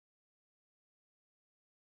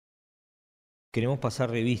Queremos pasar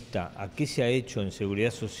revista a qué se ha hecho en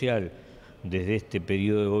seguridad social desde este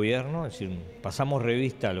periodo de gobierno, es decir, pasamos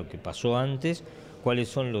revista a lo que pasó antes, cuáles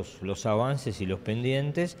son los avances y los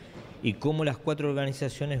pendientes y cómo las cuatro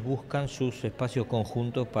organizaciones buscan sus espacios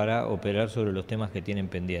conjuntos para operar sobre los temas que tienen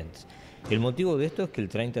pendientes. El motivo de esto es que el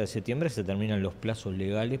 30 de septiembre se terminan los plazos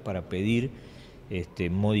legales para pedir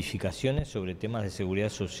modificaciones sobre temas de seguridad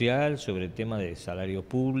social, sobre temas de salarios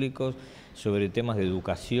públicos, sobre temas de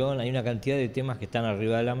educación. Hay una cantidad de temas que están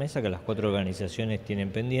arriba de la mesa que las cuatro organizaciones tienen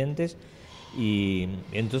pendientes y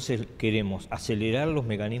entonces queremos acelerar los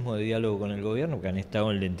mecanismos de diálogo con el gobierno que han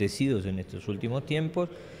estado enlentecidos en estos últimos tiempos.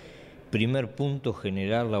 Primer punto,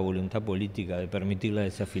 generar la voluntad política de permitir la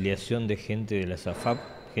desafiliación de gente de la SAFAP,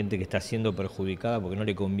 gente que está siendo perjudicada porque no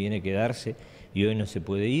le conviene quedarse y hoy no se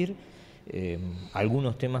puede ir.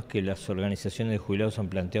 Algunos temas que las organizaciones de jubilados han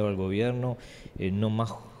planteado al gobierno, no más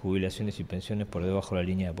jubilaciones y pensiones por debajo de la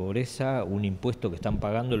línea de pobreza, un impuesto que están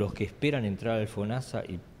pagando los que esperan entrar al FONASA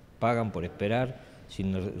y pagan por esperar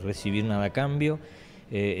sin recibir nada a cambio,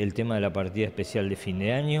 el tema de la partida especial de fin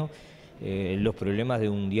de año, los problemas de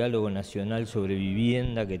un diálogo nacional sobre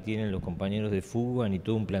vivienda que tienen los compañeros de FUCVAM y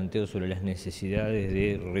todo un planteo sobre las necesidades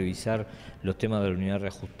de revisar los temas de la unidad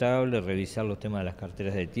reajustable, revisar los temas de las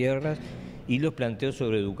carteras de tierras y los planteos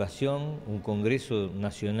sobre educación, un Congreso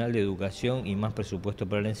Nacional de Educación y más presupuesto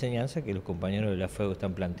para la enseñanza que los compañeros de la FEUU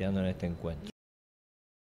están planteando en este encuentro.